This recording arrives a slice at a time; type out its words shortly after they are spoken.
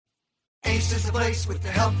Ace is the place with the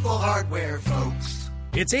helpful hardware, folks.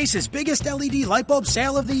 It's Ace's biggest LED light bulb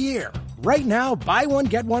sale of the year. Right now, buy one,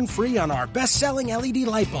 get one free on our best-selling LED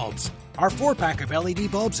light bulbs. Our 4-pack of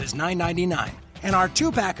LED bulbs is $9.99, and our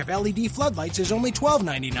 2-pack of LED floodlights is only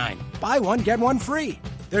 $12.99. Buy one, get one free.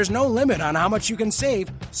 There's no limit on how much you can save,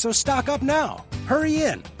 so stock up now. Hurry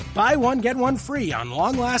in. Buy one, get one free on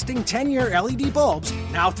long-lasting 10-year LED bulbs,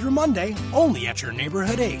 now through Monday, only at your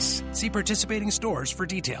neighborhood Ace. See participating stores for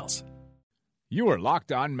details. You are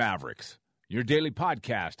Locked On Mavericks, your daily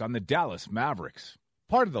podcast on the Dallas Mavericks.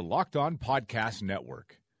 Part of the Locked On Podcast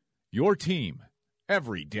Network. Your team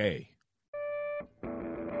every day.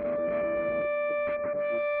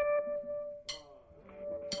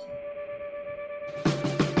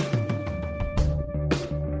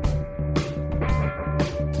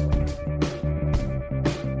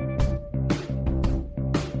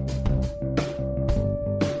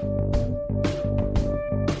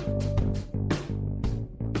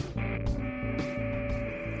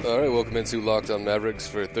 All right, welcome into Locked On Mavericks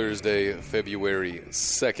for Thursday, February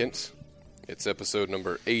 2nd. It's episode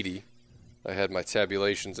number 80. I had my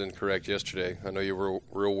tabulations incorrect yesterday. I know you were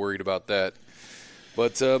real worried about that.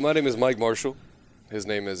 But my name is Mike Marshall. His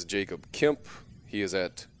name is Jacob Kemp. He is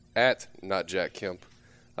at not Jack Kemp.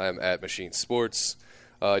 I am at Machine Sports.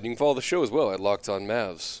 You can follow the show as well at Locked On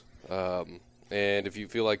Mavs. And if you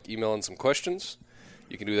feel like emailing some questions,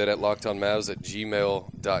 you can do that at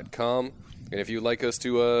lockedonmavs@gmail.com. And if you'd like us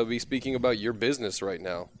to be speaking about your business right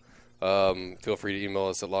now, feel free to email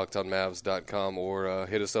us at lockedonmavs.com or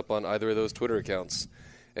hit us up on either of those Twitter accounts.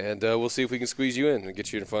 And we'll see if we can squeeze you in and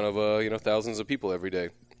get you in front of thousands of people every day,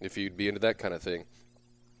 if you'd be into that kind of thing.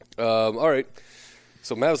 All right.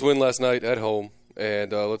 So Mavs win last night at home,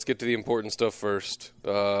 and let's get to the important stuff first.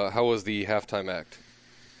 How was the halftime act?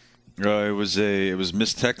 It was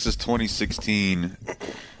Miss Texas 2016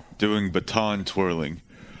 doing baton twirling.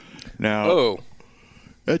 Now,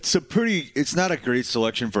 it's not a great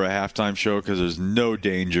selection for a halftime show because there's no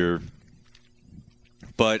danger.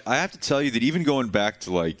 But I have to tell you that even going back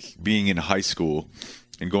to like being in high school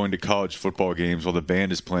and going to college football games while the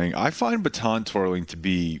band is playing, I find baton twirling to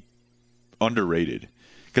be underrated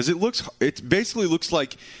because it basically looks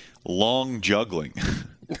like long juggling.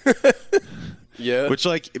 Yeah. Which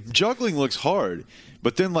juggling looks hard,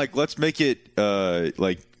 but then let's make it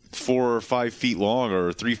 4 or 5 feet long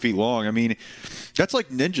or 3 feet long. I mean, that's like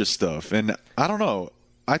ninja stuff, and I don't know.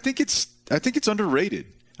 I think it's underrated.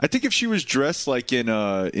 I think if she was dressed like in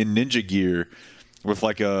ninja gear with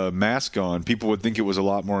like a mask on, people would think it was a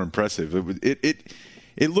lot more impressive. It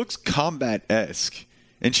looks combat-esque,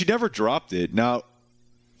 and she never dropped it. Now,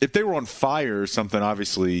 if they were on fire or something,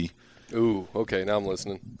 obviously. Ooh, okay. Now I'm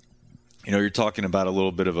listening. You're talking about a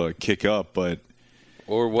little bit of a kick up, but.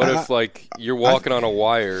 Or what if, you're walking on a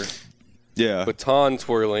wire, yeah, baton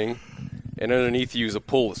twirling, and underneath you is a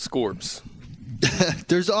pull of scorps?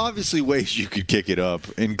 There's obviously ways you could kick it up,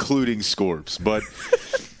 including scorps, but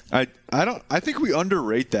I think we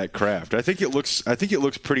underrate that craft. I think it looks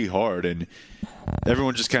pretty hard, and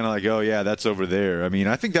everyone's just kind of like, oh yeah, that's over there. I mean,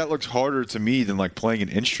 I think that looks harder to me than playing an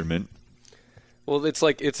instrument. Well,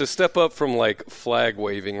 it's a step up from flag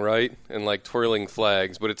waving, right, and twirling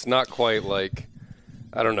flags, but it's not quite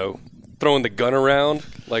I don't know, throwing the gun around,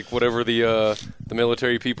 whatever the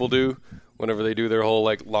military people do whenever they do their whole,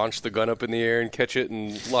 launch the gun up in the air and catch it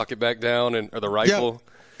and lock it back down, or the rifle.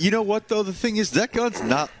 Yeah. You know what, though? The thing is, that gun's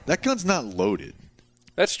not loaded.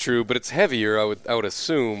 That's true, but it's heavier, I would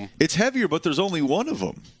assume. It's heavier, but there's only one of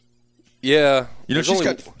them. Yeah.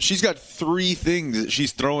 She's got 3 things that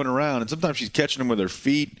she's throwing around, and sometimes she's catching them with her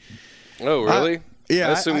feet. Oh, really? Yeah.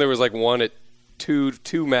 I assume there was, one at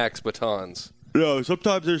two max batons. No,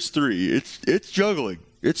 sometimes there's 3. It's juggling.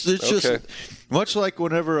 It's okay. Just much like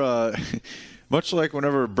whenever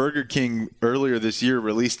Burger King earlier this year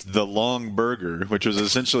released the Long Burger, which was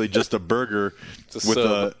essentially just a burger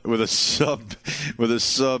with a sub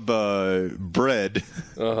bread.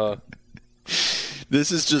 Uh-huh.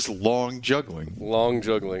 This is just long juggling. Long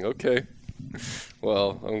juggling. Okay.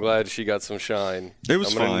 Well, I'm glad she got some shine. It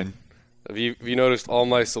was fine. Have you noticed all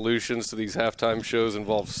my solutions to these halftime shows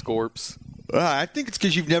involve scorps? I think it's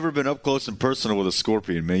because you've never been up close and personal with a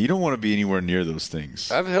scorpion, man. You don't want to be anywhere near those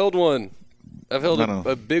things. I've held one. I've held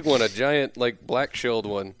a big one, a giant, black-shelled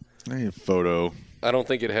one. Hey, a photo. I don't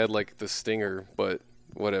think it had, the stinger, but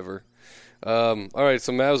whatever. All right,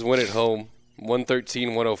 so Mavs win at home,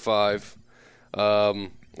 113-105.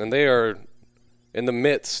 And they are in the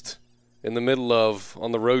middle of,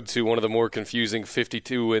 on the road to one of the more confusing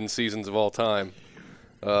 52-win seasons of all time.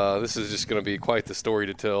 This is just going to be quite the story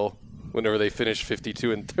to tell whenever they finish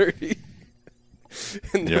 52-30.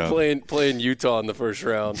 and they're playing Utah in the first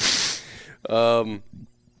round. All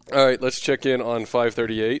right, let's check in on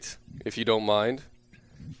 538, if you don't mind.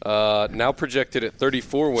 Now projected at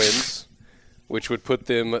 34 wins, which would put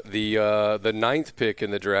them the ninth pick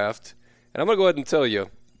in the draft. And I'm going to go ahead and tell you,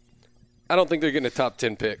 I don't think they're getting a top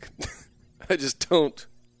 10 pick. I just don't.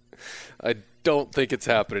 I don't think it's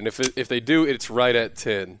happening. If they do, it's right at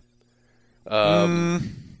 10. I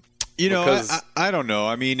don't know.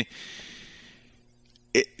 I mean,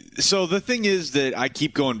 so the thing is that I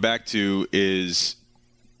keep going back to is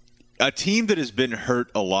a team that has been hurt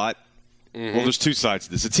a lot. Mm-hmm. Well, there's two sides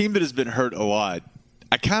to this. A team that has been hurt a lot,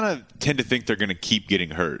 I kind of tend to think they're going to keep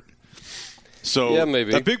getting hurt. So yeah,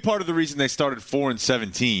 maybe. A big part of the reason they started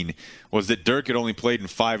 4-17 was that Dirk had only played in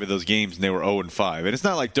 5 of those games, and they were 0-5. And it's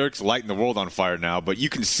not like Dirk's lighting the world on fire now, but you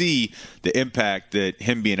can see the impact that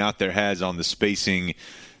him being out there has on the spacing,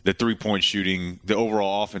 the three-point shooting, the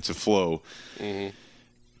overall offensive flow. Mm-hmm.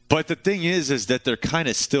 But the thing is that they're kind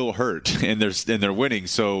of still hurt, and they're winning.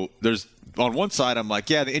 So there's on one side, I'm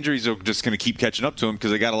like, yeah, the injuries are just going to keep catching up to them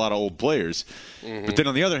because they got a lot of old players. Mm-hmm. But then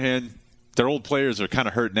on the other hand, their old players are kind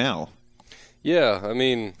of hurt now. Yeah, I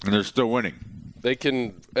mean, and they're still winning. They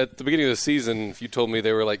can, at the beginning of the season, if you told me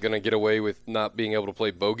they were like going to get away with not being able to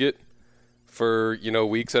play Bogut for,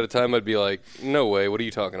 weeks at a time, I'd be like, no way, what are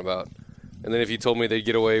you talking about? And then if you told me they'd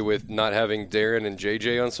get away with not having Darren and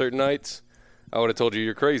JJ on certain nights, I would have told you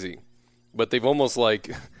you're crazy. But they've almost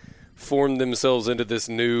like formed themselves into this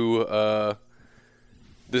new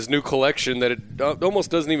collection that it almost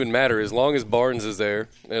doesn't even matter as long as Barnes is there,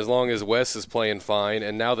 and as long as Wes is playing fine,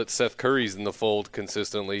 and now that Seth Curry's in the fold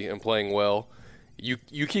consistently and playing well,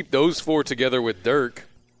 you keep those four together with Dirk,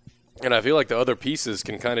 and I feel like the other pieces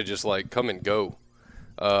can kind of just like come and go.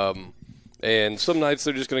 And some nights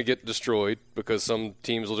they're just going to get destroyed because some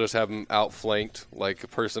teams will just have them outflanked, like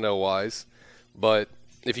personnel-wise. But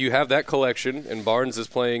if you have that collection and Barnes is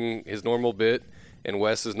playing his normal bit and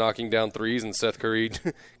Wes is knocking down threes and Seth Curry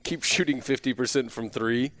keeps shooting 50% from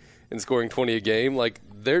three and scoring 20 a game, like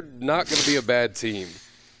they're not going to be a bad team.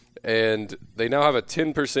 And they now have a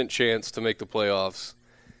 10% chance to make the playoffs.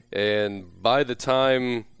 And by the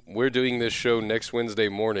time we're doing this show next Wednesday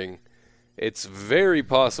morning, it's very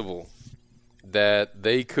possible that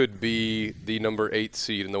they could be the number 8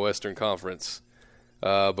 seed in the Western Conference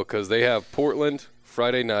because they have Portland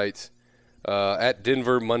Friday night, at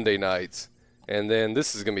Denver Monday night, and then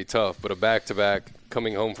this is going to be tough, but a back-to-back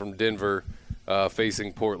coming home from Denver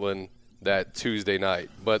facing Portland that Tuesday night.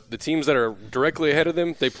 But the teams that are directly ahead of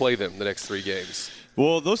them, they play them the next 3 games.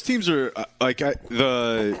 Well, those teams are I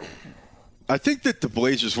think that the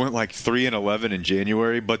Blazers went like 3-11 in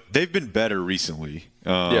January, but they've been better recently.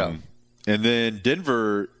 Yeah. And then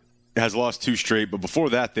Denver has lost 2 straight, but before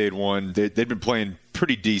that they had won. They'd been playing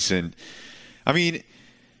pretty decent. I mean,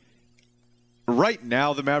 right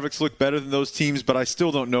now the Mavericks look better than those teams, but I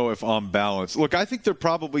still don't know if on balance. Look, I think they're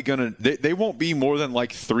probably going to – they won't be more than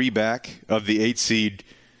like 3 back of the 8 seed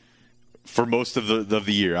for most of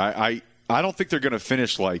the year. I don't think they're going to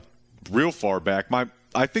finish like real far back.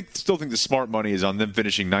 I still think the smart money is on them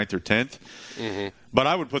finishing 9th or 10th. Mm-hmm. But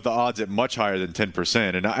I would put the odds at much higher than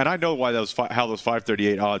 10%. And I know why how those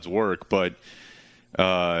 538 odds work, but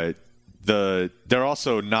they're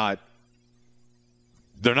also not –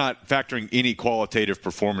 they're not factoring any qualitative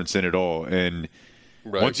performance in at all. And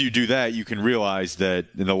once you do that, you can realize that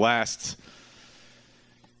in the last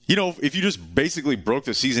 – if you just basically broke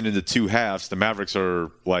the season into 2 halves, the Mavericks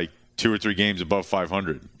are like 2 or 3 games above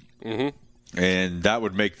 500. Mm-hmm. And that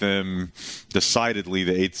would make them decidedly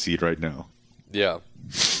the 8th seed right now. Yeah.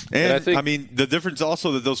 And I mean, the difference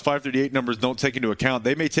also that those 538 numbers don't take into account,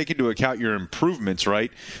 they may take into account your improvements,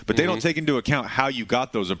 right? But they don't take into account how you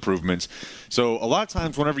got those improvements. So a lot of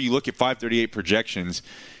times whenever you look at 538 projections,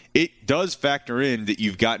 it does factor in that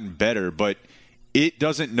you've gotten better, but it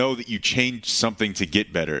doesn't know that you changed something to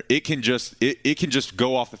get better. It can just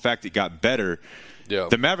go off the fact it got better. Yeah.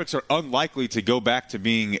 The Mavericks are unlikely to go back to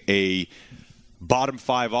being a bottom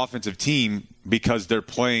 5 offensive team because they're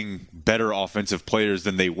playing better offensive players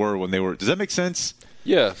than they were when they were. Does that make sense?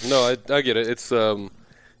 Yeah, no, I get it.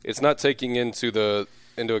 It's not taking into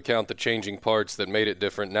account the changing parts that made it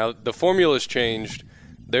different. Now the formula's changed.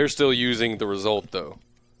 They're still using the result though.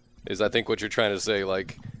 Is I think what you're trying to say.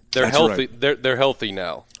 Like they're That's healthy. Right. They're healthy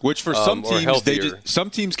now. Which for some teams, some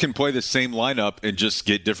teams can play the same lineup and just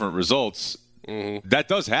get different results. Mm-hmm. That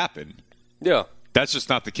does happen. Yeah, that's just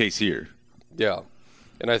not the case here. Yeah,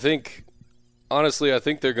 and I think, honestly, I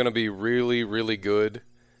think they're going to be really, really good,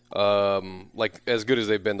 like as good as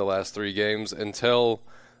they've been the last 3 games until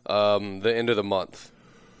the end of the month.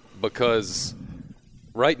 Because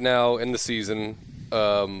right now in the season,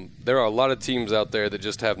 there are a lot of teams out there that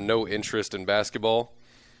just have no interest in basketball.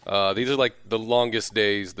 These are like the longest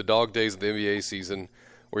days, the dog days of the NBA season,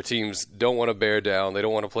 where teams don't want to bear down, they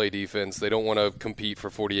don't want to play defense, they don't want to compete for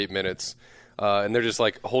 48 minutes, and they're just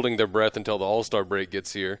like holding their breath until the All-Star break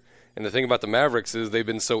gets here. And the thing about the Mavericks is they've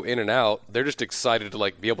been so in and out, they're just excited to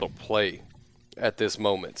like be able to play at this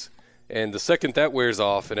moment. And the second that wears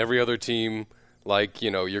off, and every other team, like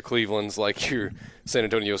your Cleveland's, like your San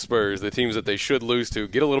Antonio Spurs, the teams that they should lose to,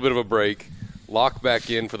 get a little bit of a break, lock back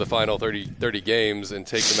in for the final 30 games, and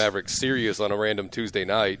take the Mavericks serious on a random Tuesday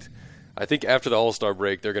night. I think after the All-Star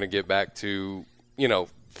break, they're going to get back to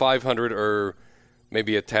 500 or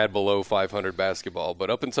maybe a tad below 500 basketball. But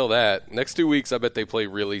up until that, next 2 weeks, I bet they play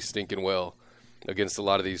really stinking well against a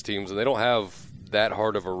lot of these teams, and they don't have that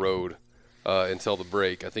hard of a road until the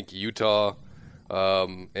break. I think Utah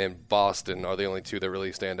and Boston are the only two that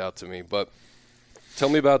really stand out to me. But tell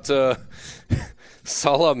me about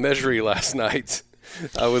Salah Mejri last night.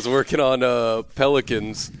 I was working on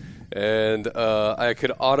Pelicans, and I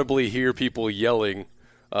could audibly hear people yelling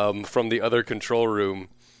from the other control room.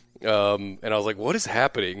 And I was like, what is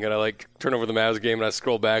happening? And I turn over the Mavs game, and I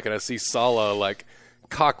scroll back, and I see Salah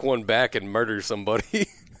cock one back and murder somebody.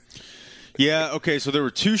 Yeah, okay, so there were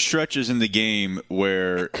two stretches in the game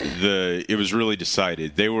where it was really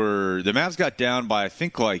decided. The Mavs got down by I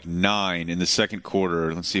think 9 in the second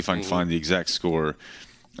quarter. Let's see if I can find the exact score.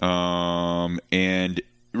 And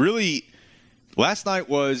really last night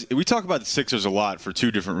we talk about the Sixers a lot for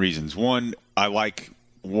two different reasons. One, I like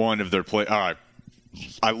one of their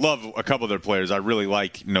I love a couple of their players. I really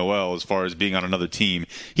like Noel as far as being on another team.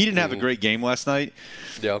 He didn't have a great game last night.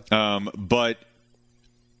 Yeah. But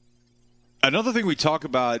another thing we talk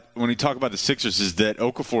about when we talk about the Sixers is that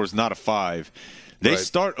Okafor is not a 5. They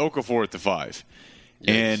start Okafor at the 5.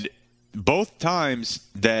 Yes. And both times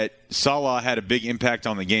that Salah had a big impact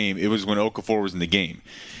on the game, it was when Okafor was in the game.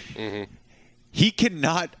 Mm-hmm. He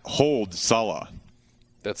cannot hold Salah.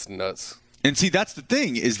 That's nuts. And see, that's the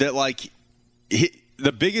thing, is that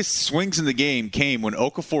the biggest swings in the game came when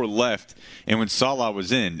Okafor left and when Salah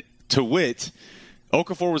was in. To wit,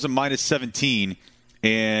 Okafor was a -17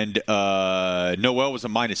 and Noel was a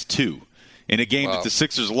 -2 in a game that the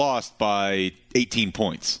Sixers lost by 18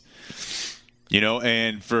 points. And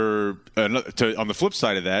on the flip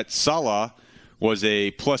side of that, Salah was a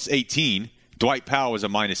 +18. Dwight Powell was a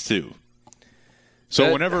 -2.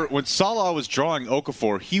 So when Salah was drawing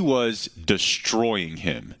Okafor, he was destroying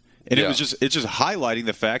him. And it's just highlighting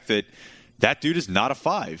the fact that dude is not a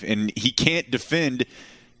 5, and he can't defend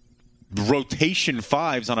rotation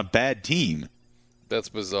 5s on a bad team. That's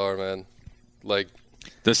bizarre, man.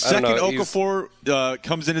 The second Okafor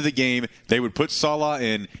comes into the game, they would put Salah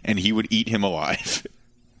in, and he would eat him alive.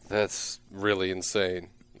 That's really insane.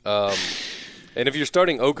 And if you're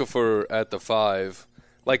starting Okafor at the 5,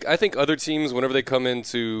 I think other teams, whenever they come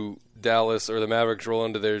into Dallas or the Mavericks roll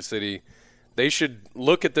into their city, they should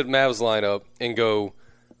look at the Mavs lineup and go,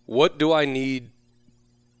 what lineup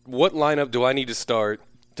do I need to start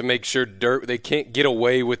to make sure they can't get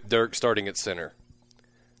away with Dirk starting at center?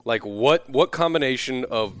 What combination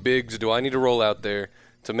of bigs do I need to roll out there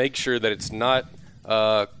to make sure that it's not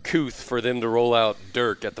couth for them to roll out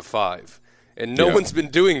Dirk at the 5? And no one's been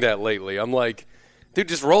doing that lately. I'm like, dude,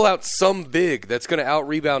 just roll out some big that's going to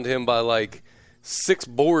out-rebound him by 6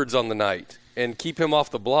 boards on the night and keep him off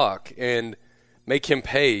the block and make him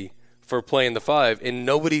pay for playing the 5. And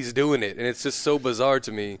nobody's doing it. And it's just so bizarre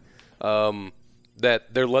to me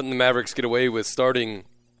that they're letting the Mavericks get away with starting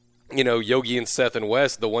 – Yogi and Seth and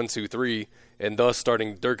West, the 1, 2, 3, and thus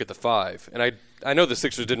starting Dirk at the 5. And I know the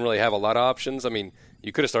Sixers didn't really have a lot of options. I mean,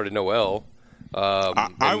 you could have started Noel.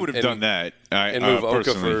 I would have done that. And move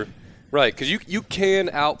Okafor. Right, because you can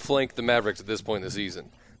outflank the Mavericks at this point in the season.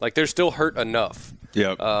 They're still hurt enough.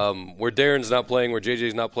 Yep. Where Darren's not playing, where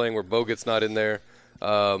JJ's not playing, where Bogut's not in there.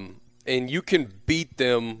 And you can beat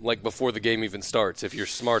them before the game even starts if you're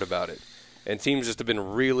smart about it. And teams just have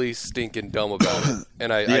been really stinking dumb about it.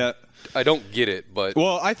 And I don't get it. But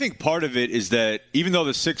well, I think part of it is that even though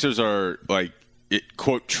the Sixers are,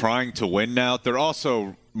 quote, trying to win now, they're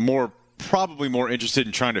also probably more interested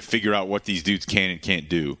in trying to figure out what these dudes can and can't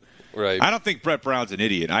do. Right. I don't think Brett Brown's an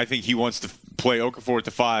idiot. I think he wants to play Okafor at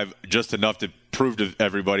the 5 just enough to prove to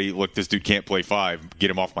everybody, look, this dude can't play 5. Get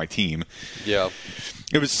him off my team. Yeah.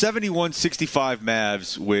 It was 71-65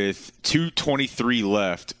 Mavs with 2:23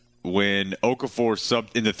 left. When Okafor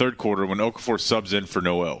subbed in the third quarter, when Okafor subs in for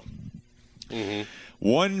Noel. Mm-hmm.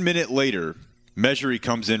 1 minute later, Mejri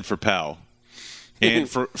comes in for Powell. And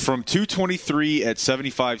from 2:23 at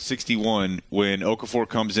 75-61, when Okafor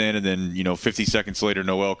comes in, and then 50 seconds later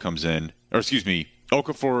Noel comes in, or excuse me,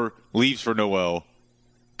 Okafor leaves for Noel.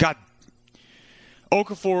 God,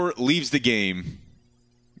 Okafor leaves the game.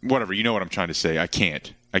 Whatever, you know what I'm trying to say. I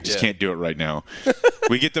can't. I just can't do it right now.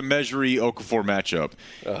 We get the Mejri-Okafor matchup.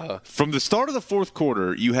 From the start of the fourth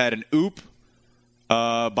quarter, you had an oop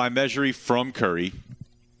by Mejri from Curry.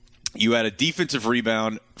 You had a defensive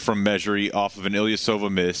rebound from Mejri off of an Ilyasova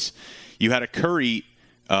miss. You had a Curry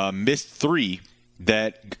missed three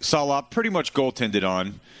that Salah pretty much goaltended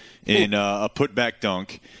on in a putback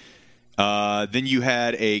dunk. Then you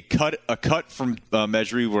had a cut from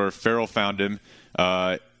Mejri where Farrell found him.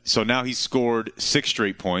 So now he's scored 6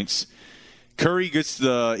 straight points. Curry gets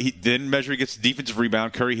then Mejri gets the defensive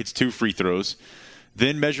rebound. Curry hits 2 free throws.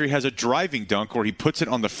 Then Mejri has a driving dunk where he puts it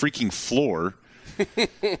on the freaking floor.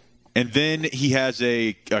 And then he has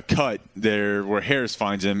a cut there where Harris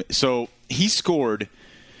finds him. So he scored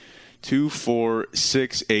 2, 4,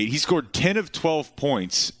 6, 8. He scored 10 of 12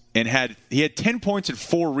 points and he had 10 points and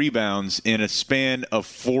 4 rebounds in a span of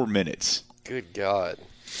 4 minutes. Good God.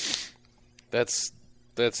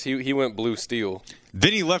 He went blue steel.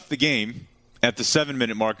 Then he left the game at the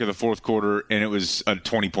 7-minute mark of the fourth quarter, and it was a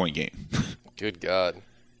 20-point game. Good God.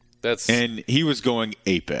 And he was going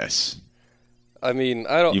ape-ass. I mean,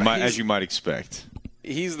 I don't. As you might expect.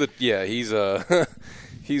 He's he's a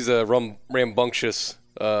rambunctious.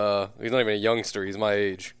 He's not even a youngster. He's my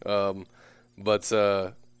age. He's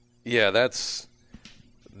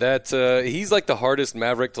like the hardest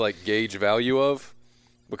Maverick to like gauge value of,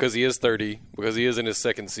 because he is 30, because he is in his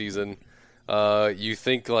second season. You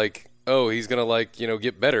think like, oh, he's gonna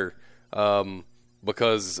get better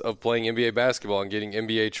because of playing NBA basketball and getting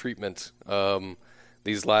NBA treatment.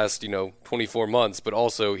 These last 24 months, but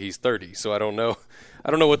also he's 30, so I don't know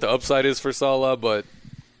what the upside is for Salah, but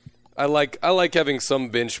I like having some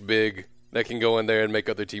bench big that can go in there and make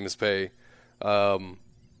other teams pay. All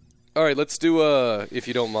right, let's do if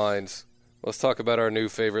you don't mind, let's talk about our new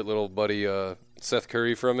favorite little buddy Seth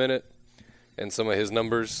Curry for a minute and some of his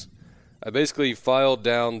numbers. I basically filed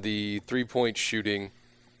down the 3-point shooting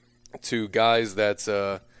to guys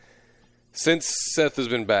that since Seth has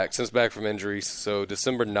been back, from injury, so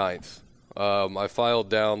December 9th, I filed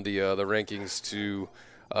down the rankings to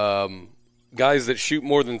guys that shoot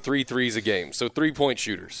more than 3 threes a game, so 3-point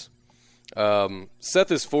shooters. Seth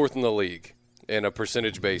is 4th in the league in a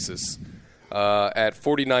percentage basis. At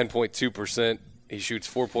 49.2%, he shoots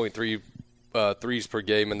 4.3 threes per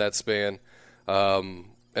game in that span.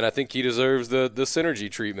 And I think he deserves the synergy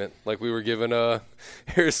treatment like we were giving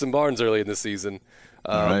Harrison Barnes early in the season.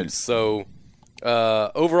 Right. So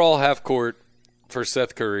overall half court for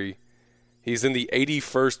Seth Curry, he's in the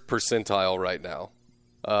 81st percentile right now.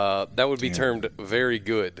 That would be termed very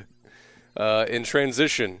good. In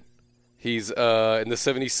transition, he's in the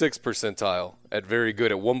 76th percentile at very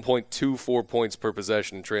good, at 1.24 points per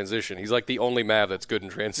possession in transition. He's like the only Mav that's good in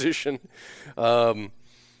transition.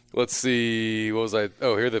 Let's see, what was I?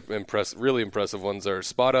 Oh, here are the really impressive ones are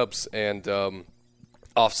spot ups and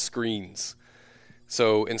off screens.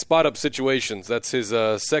 So in spot-up situations, that's his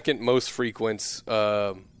second most frequent,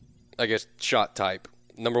 shot type.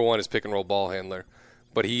 Number 1 is pick-and-roll ball handler.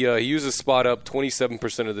 But he uses spot-up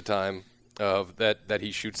 27% of the time that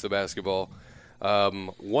he shoots the basketball.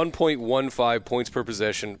 1.15 points per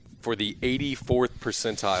possession for the 84th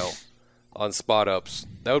percentile on spot-ups.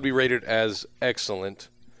 That would be rated as excellent.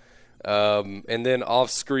 And then off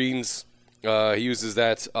screens, he uses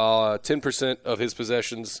that 10% of his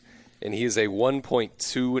possessions, and he is a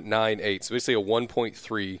 1.298, so basically a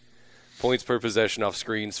 1.3 points per possession off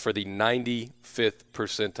screens for the 95th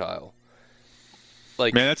percentile.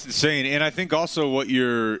 Man, that's insane. And I think also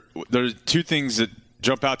there's 2 things that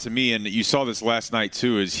jump out to me, and you saw this last night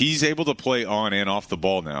too, is he's able to play on and off the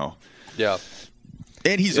ball now. Yeah.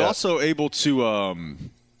 And he's also able to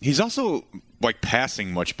he's also like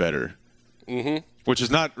passing much better. Mm-hmm. Which is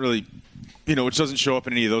not really, which doesn't show up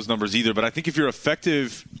in any of those numbers either. But I think if you're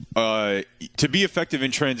effective, to be effective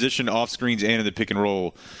in transition, off screens, and in the pick and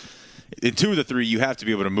roll, in 2 of the 3, you have to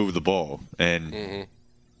be able to move the ball. And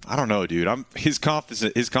I don't know, dude. His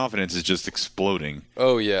confidence is just exploding.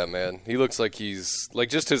 Oh yeah, man. He looks like he's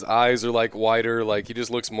just his eyes are like wider. Like he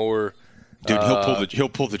just looks more. Dude, he'll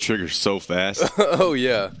pull the trigger so fast. Oh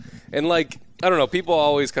yeah, and I don't know. People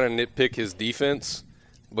always kind of nitpick his defense.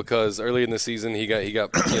 Because early in the season he got he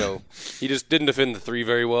just didn't defend the 3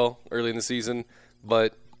 very well early in the season.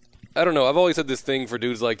 But I don't know. I've always had this thing for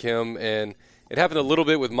dudes like him, and it happened a little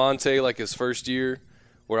bit with Monte his first year,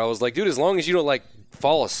 where I was like, dude, as long as you don't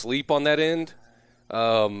fall asleep on that end,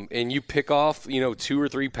 and you pick off 2 or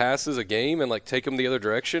 3 passes a game and take them the other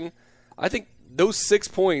direction, I think those 6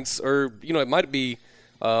 points, or it might be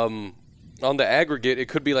on the aggregate, it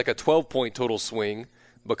could be like a 12-point total swing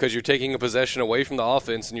because you're taking a possession away from the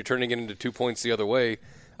offense and you're turning it into 2 points the other way.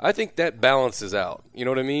 I think that balances out. You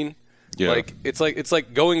know what I mean? Yeah. It's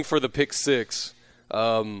like going for the pick six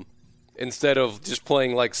instead of just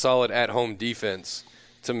playing like solid at-home defense.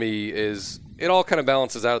 To me, it all kind of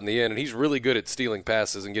balances out in the end, and he's really good at stealing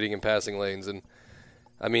passes and getting in passing lanes. And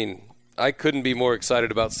I mean, I couldn't be more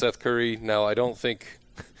excited about Seth Curry. Now, I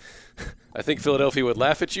think Philadelphia would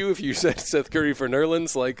laugh at you if you said Seth Curry for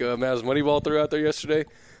Nerlens like Mavs Moneyball threw out there yesterday.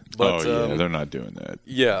 But, they're not doing that.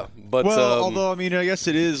 Yeah, but although I mean, I guess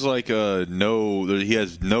it is like he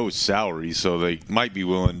has no salary, so they might be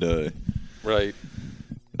willing to, right?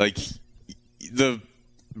 Like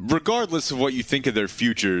regardless of what you think of their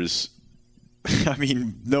futures, I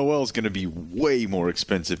mean, Noel's going to be way more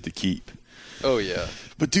expensive to keep. Oh yeah,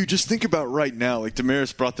 but dude, just think about right now. Like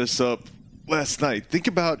Damaris brought this up last night. Think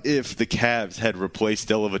about if the Cavs had replaced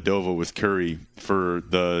Dellavedova with Curry for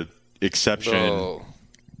the exception. Oh.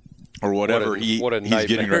 Or whatever he's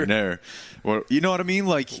getting right there. Well, you know what I mean?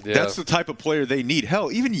 Like, that's the type of player they need.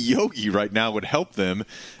 Hell, even Yogi right now would help them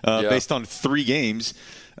based on 3 games.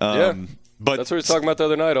 But that's what we were talking about the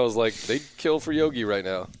other night. I was like, they'd kill for Yogi right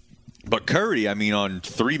now. But Curry, I mean, on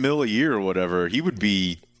 $3 million a year or whatever, he would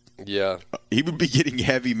be getting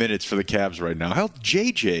heavy minutes for the Cavs right now. Hell,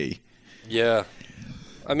 JJ. Yeah.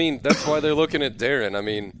 I mean, that's why they're looking at Darren. I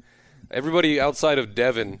mean, everybody outside of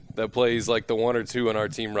Devin that plays like the 1 or 2 on our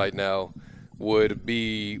team right now would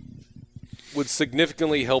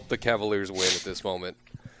significantly help the Cavaliers win at this moment.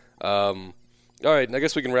 All right, and I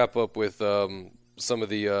guess we can wrap up with some of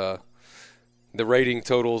the rating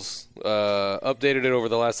totals. Updated it over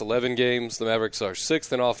the last 11 games. The Mavericks are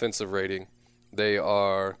 6th in offensive rating. They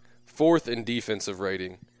are 4th in defensive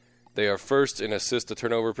rating. They are 1st in assist to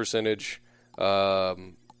turnover percentage,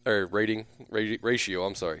 ratio.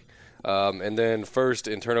 I'm sorry. And then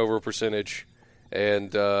 1st in turnover percentage,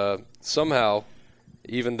 and somehow,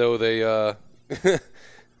 even though they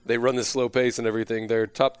they run this slow pace and everything, they're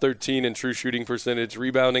top 13 in true shooting percentage.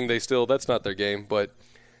 Rebounding, that's not their game. But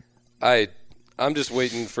I'm just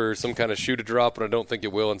waiting for some kind of shoe to drop, and I don't think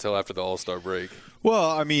it will until after the All-Star break. Well,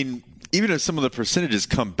 I mean, even if some of the percentages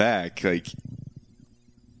come back, like,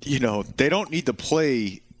 you know, they don't need to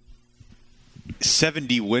play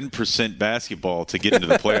 70 win percent basketball to get into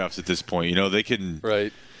the playoffs at this point. You know, they can.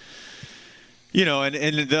 Right. You know, and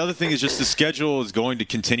the other thing is just the schedule is going to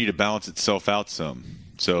continue to balance itself out some.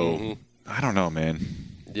 So, I don't know, man.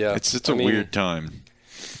 Yeah. It's a weird time.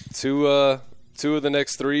 Two of the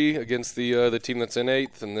next 3 against the team that's in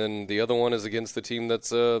 8th, and then the other one is against the team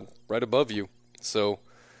that's right above you. So,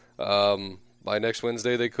 by next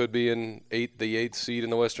Wednesday, they could be in the 8th seed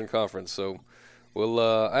in the Western Conference. So, well,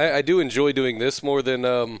 I do enjoy doing this more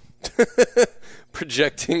than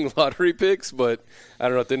projecting lottery picks, but I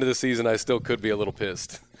don't know. At the end of the season, I still could be a little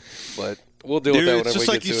pissed. But we'll deal with that whenever we get to it. It's just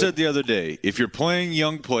like you said the other day. If you're playing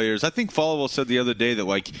young players, I think Followell said the other day that,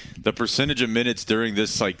 like, the percentage of minutes during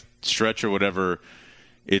this, like, stretch or whatever,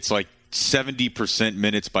 it's like 70%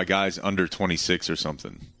 minutes by guys under 26 or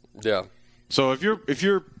something. Yeah. So if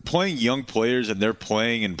you're playing young players and they're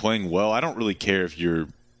playing and playing well, I don't really care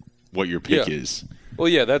what your pick is. Well,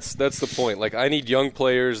 yeah, that's the point. Like, I need young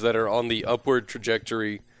players that are on the upward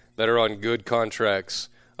trajectory, that are on good contracts,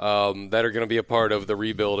 that are going to be a part of the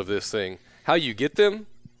rebuild of this thing. How you get them,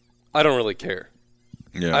 I don't really care.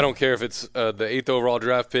 Yeah. I don't care if it's the 8th overall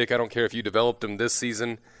draft pick. I don't care if you developed them this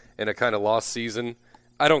season in a kind of lost season.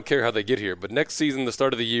 I don't care how they get here. But next season, the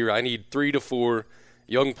start of the year, I need 3 to 4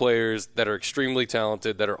 young players that are extremely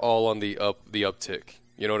talented, that are all on the uptick.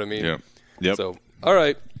 You know what I mean? Yeah. Yep. So, all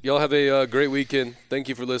right. Y'all have a great weekend. Thank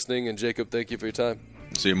you for listening. And, Jacob, thank you for your time.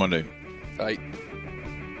 See you Monday. All right.